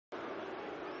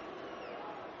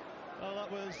Well,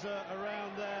 that was a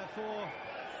round there for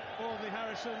Audley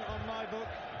Harrison on my book.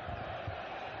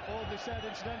 Audley said,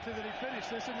 incidentally, that he finished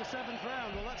this in the 7th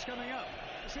round. Well, that's coming up.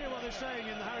 Let's hear what they're saying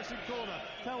in the Harrison corner.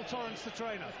 Tell Torrance, the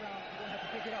trainer. You're going to have to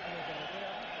pick it up a little bit,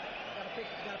 okay?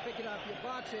 You got to pick it up. You're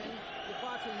boxing,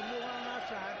 you move on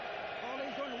outside. All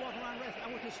he's going to walk around rest. I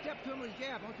want you to step to him with his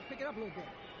jab. I want you to pick it up a little bit.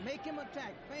 Make him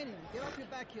attack. Feint him. Get off your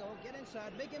back heel. Get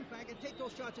inside. Make him back and take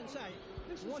those shots inside.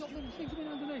 This is something that seems to be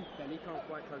underneath. Then he can't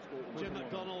quite close ball. Jim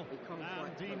McDonnell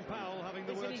and Dean Powell having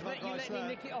the words of advice there. You let me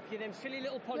nick it off you, them silly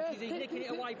little punches. He's nicking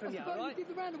it away from you, all right? Keep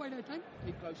the round away there, Tim.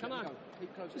 Keep close. Come on.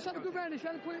 Keep close. Just have a good round this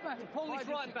round and pull it back. Pull this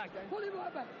right back. Pull it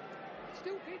right back.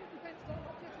 Still keep the defence on.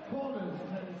 Corners,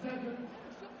 10 seconds.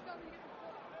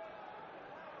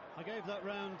 I gave that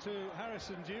round to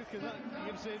Harrison, Duke, and that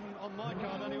gives him, on my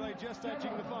card anyway, just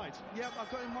edging the fight. Yep, I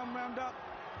got him 1 round up.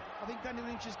 I think Danny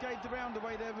Williams just gave the round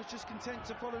away there, was just content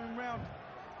to follow him round.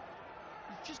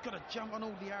 He's just got to jump on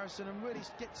Audley Harrison and really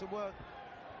get to work.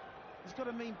 He's got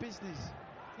to mean business.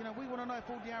 You know, we want to know if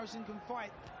Audley Harrison can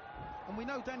fight. And we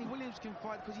know Danny Williams can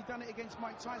fight because he done it against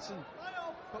Mike Tyson.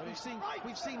 But we've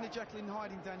seen the Jekyll and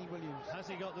Hyde in Danny Williams. Has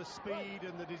he got the speed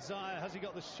and the desire? Has he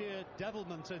got the sheer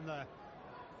devilment in there?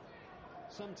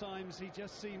 Sometimes he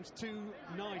just seems too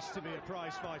nice to be a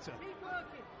prize fighter. Keep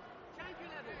working. Change your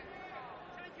level.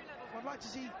 Change your level. I'd like to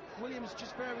see Williams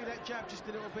just vary that jab just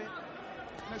a little bit.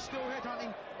 No, still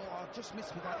headhunting. Oh, I just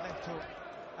missed with that left hook.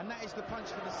 And that is the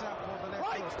punch for the southpaw, the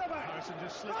left hook. Harrison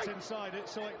just slipped inside it,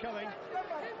 saw it coming.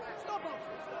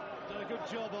 Done a good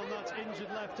job on that injured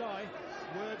left eye.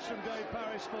 Words from Dave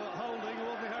Parris for holding.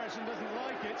 Audley Harrison doesn't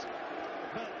like it,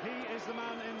 but he is the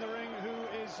man in the ring who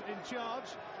is in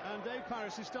charge, and Dave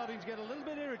Parris is starting to get a little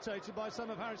bit irritated by some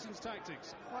of Harrison's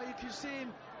tactics. Well, you can see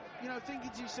him, you know, thinking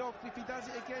to himself, if he does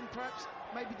it again, perhaps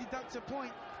maybe deduct a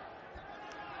point.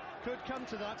 Could come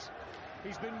to that.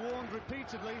 He's been warned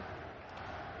repeatedly.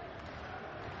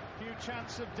 A few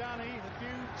chants of Danny, a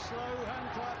few slow hand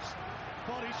claps,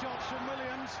 body shots from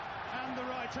Williams, and the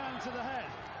right hand to the head.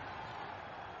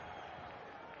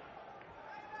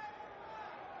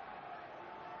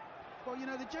 Well, you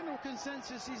know, the general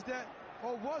consensus is that,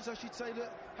 or was, I should say,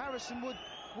 that Harrison would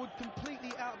completely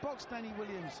outbox Danny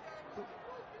Williams. But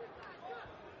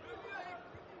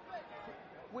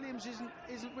Williams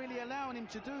isn't really allowing him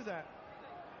to do that.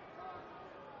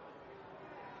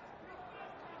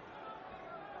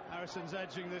 Harrison's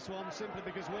edging this one simply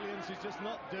because Williams is just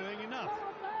not doing enough.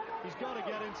 He's got to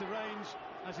get into range,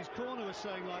 as his corner was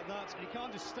saying like that. He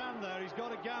can't just stand there. He's got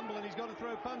to gamble and he's got to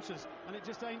throw punches, and it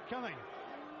just ain't coming.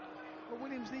 Well,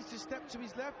 Williams needs to step to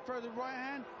his left, throw the right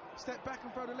hand, step back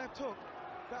and throw the left hook.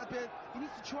 He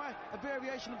needs to try a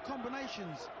variation of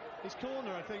combinations. His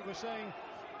corner, I think, was saying,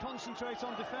 concentrate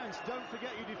on defence, don't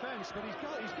forget your defence, but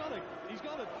he's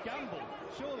got to gamble,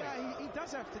 surely. Yeah, he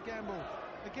does have to gamble.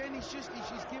 Again, he's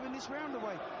giving this round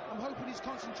away. I'm hoping his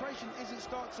concentration isn't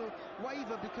start to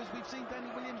waver, because we've seen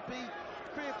Danny Williams be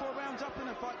 3 or 4 rounds up in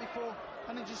a fight before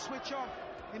and then just switch off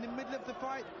in the middle of the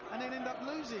fight and then end up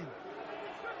losing.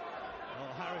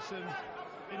 Well, Harrison,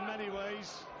 in many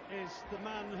ways, is the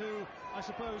man who, I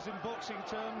suppose, in boxing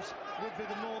terms, would be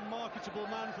the more marketable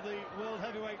man for the World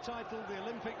Heavyweight title, the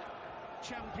Olympic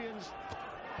champions.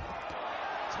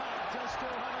 Tag does still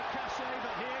have a cachet,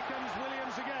 but here comes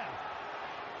Williams again.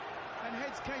 And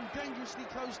heads came dangerously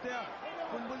close there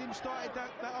when Williams started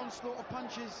that onslaught of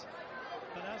punches.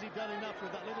 But has he done enough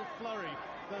with that little flurry,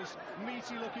 those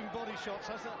meaty-looking body shots?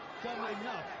 Has that done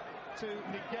enough to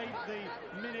negate the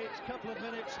couple of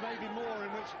minutes, maybe more,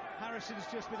 in which Harrison's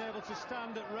just been able to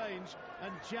stand at range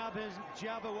and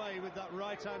jab away with that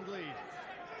right-hand lead?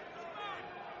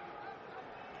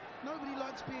 Nobody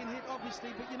likes being hit,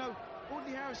 obviously, but you know,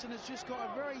 Audley Harrison has just got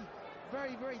a very,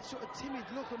 very sort of timid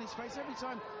look on his face. Every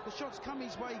time the shots come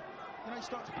his way, you know, he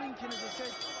starts blinking, as I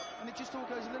said, and it just all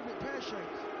goes a little bit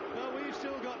pear-shaped. Well, we've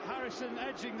still got Harrison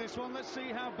edging this one. Let's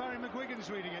see how Barry McGuigan's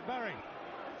reading it. Barry?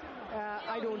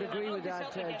 I don't agree with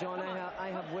that, John. I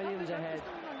have Williams ahead,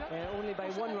 only by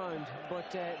 1 round.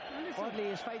 But Audley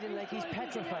is fighting like he's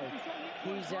petrified.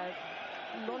 He's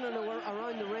running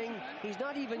around the ring. He's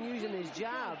not even using his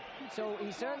jab. So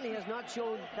he certainly has not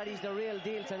shown that he's the real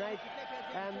deal tonight.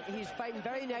 He's fighting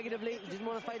very negatively. He doesn't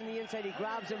want to fight on the inside. He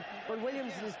grabs him. But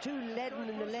Williams is too leaden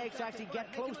in the legs to actually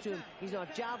get close to him. He's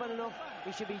not jabbing enough.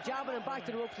 He should be jabbing him back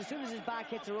to the ropes. As soon as his back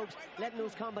hits the ropes, letting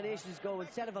those combinations go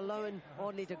instead of allowing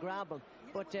Audley to grab him.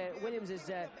 But Williams is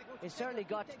certainly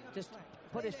got to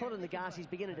put his foot on the gas. He's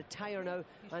beginning to tire now.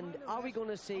 And are we going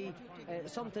to see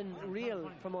something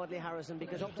real from Audley Harrison?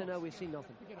 Because up to now we've seen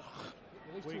nothing.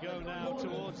 We go now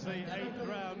towards the 8th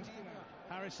round.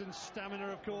 Harrison's stamina,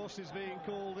 of course, is being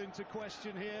called into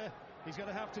question here. He's going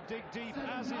to have to dig deep,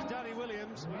 as is Danny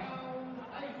Williams.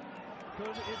 Could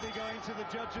it be going to the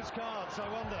judges' cards, I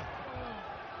wonder?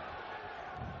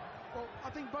 Well, I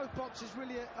think both boxers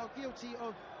really are guilty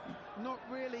of not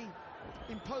really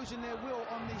imposing their will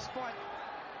on this fight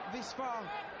this far.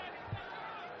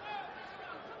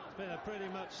 It's been a pretty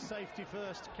much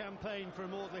safety-first campaign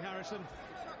from Audley Harrison.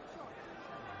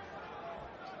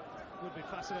 Would be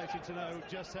fascinating to know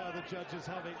just how the judges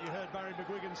have it. You heard Barry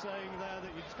McGuigan saying there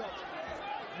that you've got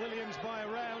Williams by a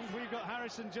round. We've got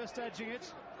Harrison just edging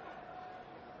it.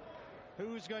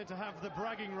 Who's going to have the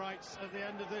bragging rights at the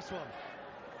end of this one?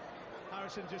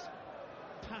 Harrison just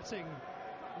patting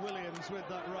Williams with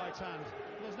that right hand.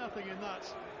 There's nothing in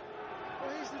that.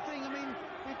 Well, here's the thing. I mean,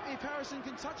 if Harrison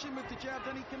can touch him with the jab,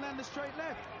 then he can land a straight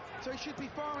left. So he should be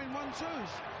firing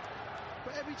 1-2s.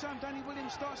 But every time Danny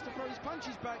Williams starts to throw his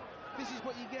punches back, this is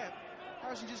what you get.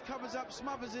 Harrison just covers up,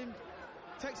 smothers him,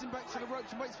 takes him back to the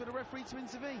ropes and waits for the referee to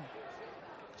intervene.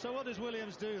 So what does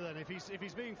Williams do then? If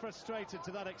he's being frustrated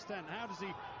to that extent, how does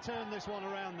he turn this one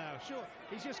around now? Sure,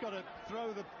 he's just got to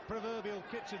throw the proverbial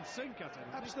kitchen sink at him.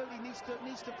 Absolutely, needs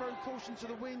to throw caution to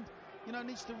the wind. You know,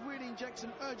 needs to really inject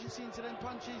some urgency into them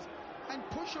punches and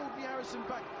push Audley Harrison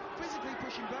back, physically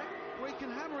push him back, where he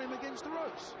can hammer him against the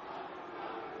ropes.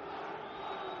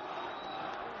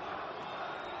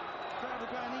 Crowd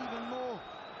are going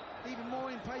even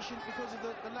more impatient because of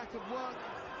the lack of work.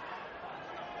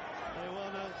 They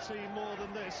want to see more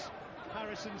than this.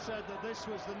 Harrison said that this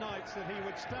was the night that he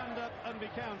would stand up and be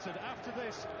counted. After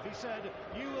this, he said,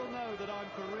 "You will know that I'm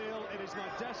for real. It is my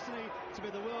destiny to be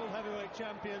the world heavyweight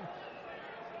champion."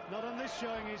 Not on this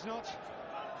showing, he's not.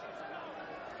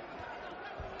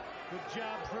 Good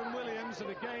jab from Williams, and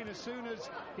again, as soon as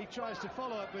he tries to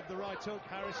follow up with the right hook,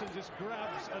 Harrison just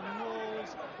grabs and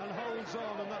mauls and holds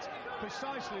on, and that's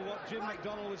precisely what Jim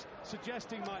McDonnell was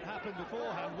suggesting might happen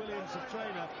beforehand. Williams, the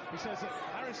trainer, he says that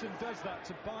Harrison does that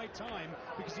to buy time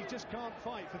because he just can't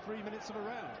fight for 3 minutes of a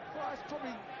round. Well, that's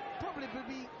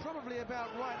probably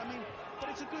about right. I mean, but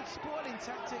it's a good spoiling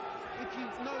tactic if you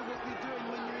know what you're doing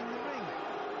when you're in the ring.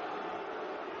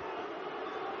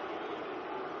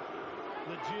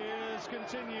 The jeers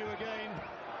continue again.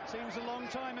 Seems a long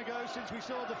time ago since we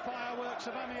saw the fireworks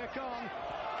of Amir Khan.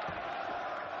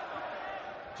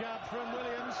 Jab from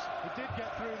Williams. He did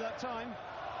get through that time.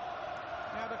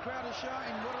 Now the crowd are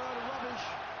shouting, "What a load of rubbish."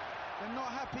 They're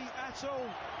not happy at all.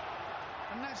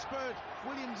 And that spurred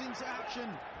Williams into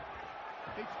action.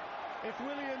 If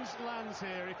Williams lands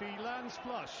here, if he lands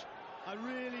flush, I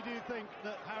really do think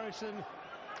that Harrison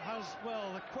has,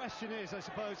 well, the question is, I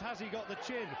suppose, has he got the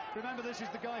chin? Remember, this is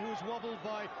the guy who was wobbled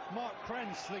by Mark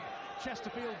Krentz, the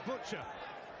Chesterfield butcher.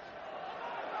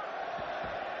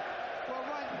 Well,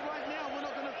 right now we're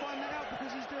not going to find that out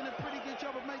because he's doing a pretty good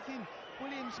job of making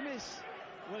Williams miss.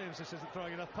 Williams just isn't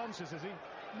throwing enough punches, is he?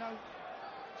 No.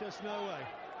 Just no way.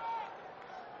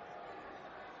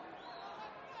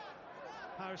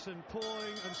 Harrison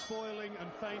pawing and spoiling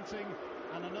and feinting,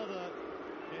 and another,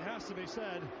 it has to be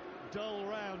said, dull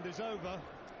round is over.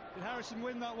 Did Harrison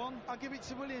win that one? I'll give it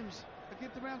to Williams. I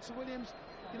give the round to Williams.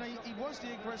 You know, he was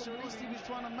the aggressor. At least he was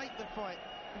trying to make the fight.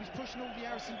 He was pushing Audley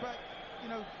Harrison back, you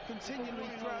know, continually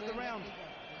throughout the round.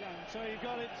 So you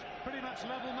got it pretty much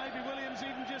level. Maybe Williams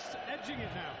even just edging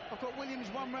it now. I've got Williams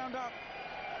 1 round up.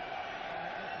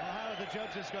 Well, how are the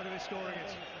judges going to be scoring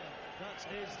it? That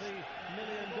is the $1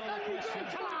 million question.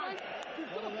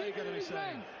 What are they going to be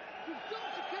saying? You've got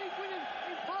to keep winning,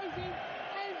 imposing,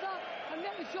 hands up, and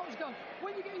let the shots go.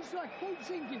 When you get inside, keep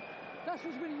sinking. That's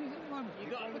what's winning at the moment.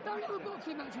 But don't have a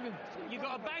boxing match with him. You've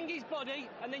got to bang his body,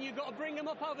 and then you've got to bring him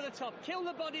up over the top. Kill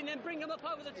the body, and then bring him up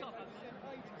over the top.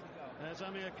 There's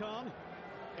Amir Khan,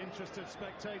 interested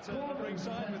spectator at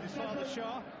ringside with his father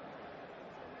Shah.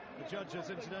 The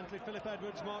judges, incidentally, Philip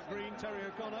Edwards, Mark Green, Terry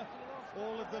O'Connor,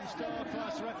 all of them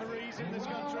star-class referees in this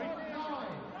country.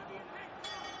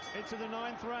 Into the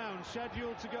 9th round,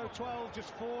 scheduled to go 12,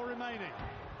 just 4 remaining.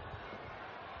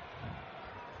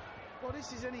 Well,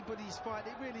 this is anybody's fight,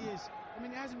 it really is. I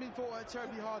mean, it hasn't been fought at a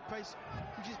terribly hard pace.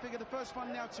 You just figure the first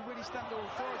one now to really stamp their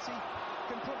authority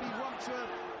can probably run to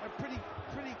a pretty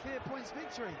clear points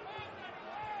victory.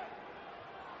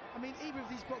 I mean, either of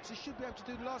these boxers should be able to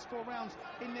do the last 4 rounds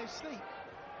in their sleep.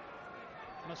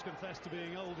 Must confess to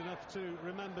being old enough to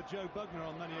remember Joe Bugner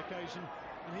on many occasions,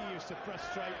 and he used to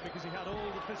frustrate because he had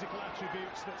all the physical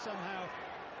attributes, but somehow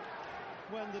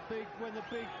when the big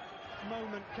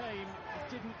moment came, he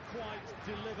didn't quite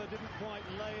deliver, didn't quite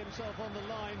lay himself on the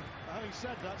line. Having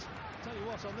said that, I'll tell you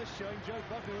what, on this showing, Joe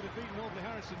Bugner would have beaten Audley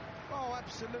Harrison. Oh,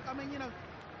 absolutely. I mean, you know,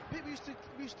 people used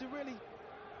to really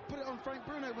put it on Frank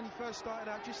Bruno when he first started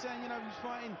out, just saying, you know, he was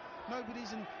fighting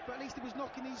nobodies, but at least he was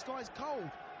knocking these guys cold.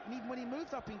 And even when he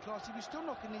moved up in class, he was still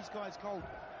knocking these guys cold.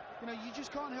 You know, you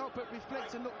just can't help but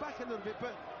reflect and look back a little bit.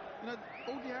 But, you know,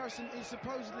 Audley Harrison is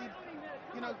supposedly,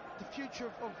 you know, the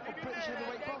future of British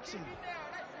heavyweight boxing.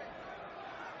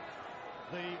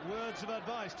 The words of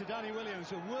advice to Danny Williams,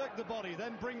 who work the body,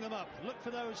 then bring them up. Look for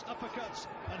those uppercuts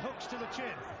and hooks to the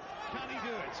chin. Can he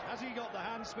do it? Has he got the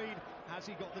hand speed? Has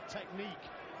he got the technique?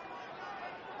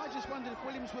 I just wondered if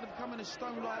Williams would have come in a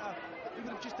stone lighter. He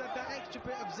would have just had that extra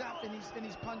bit of zap in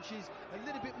his punches. A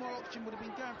little bit more oxygen would have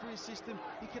been going through his system.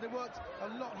 He could have worked a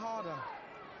lot harder.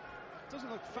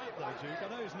 Doesn't look fat though, Duke. I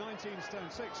know he's 19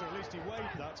 stone 6, or at least he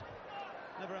weighed that.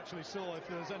 Never actually saw if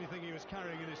there was anything he was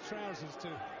carrying in his trousers to,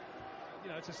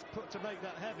 you know, to make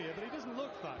that heavier, but he doesn't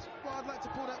look fat. Well, I'd like to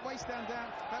pull that waistband down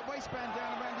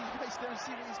around his waist there and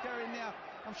see what he's carrying now.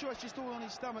 I'm sure it's just all on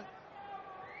his stomach.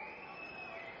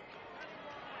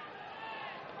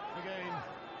 Again,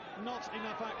 not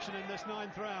enough action in this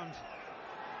 9th round.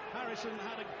 Harrison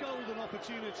had a golden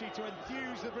opportunity to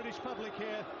enthuse the British public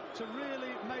here, to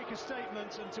really make a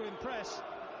statement and to impress,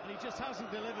 and he just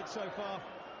hasn't delivered so far.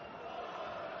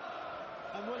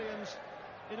 And Williams,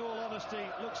 in all honesty,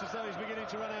 looks as though he's beginning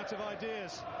to run out of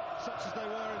ideas, such as they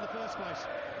were in the first place.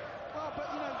 Well,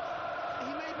 but, you know,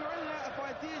 he may be running out of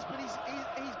ideas, but he's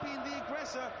being the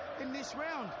aggressor in this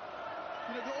round.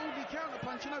 You know, they're all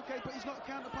counter-punching, okay, but he's not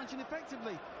counter-punching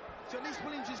effectively. So at least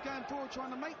Williams is going forward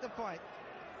trying to make the fight.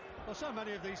 Well, so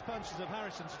many of these punches of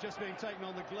Harrison's are just being taken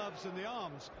on the gloves and the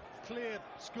arms. Clear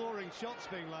scoring shots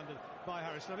being landed by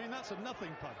Harrison. I mean, that's a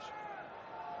nothing punch.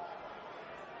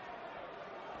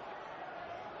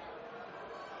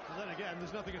 And then again,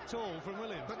 there's nothing at all from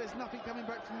Williams. But there's nothing coming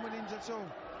back from Williams at all.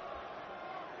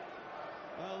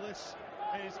 Well, this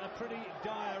is a pretty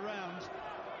dire round.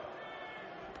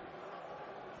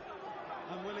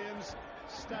 And Williams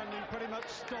standing pretty much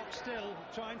stock still,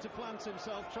 trying to plant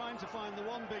himself, trying to find the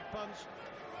one big punch,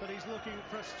 but he's looking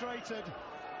frustrated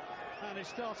and is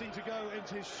starting to go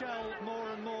into his shell more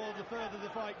and more the further the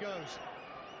fight goes.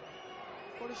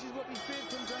 Well, this is what we feared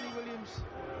from Danny Williams.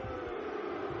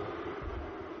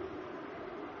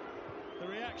 The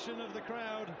reaction of the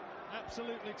crowd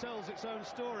absolutely tells its own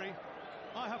story.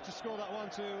 I have to score that one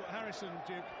to Harrison,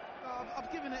 Duke.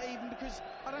 I've given it even because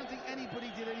I don't think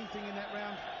anybody did anything in that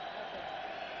round.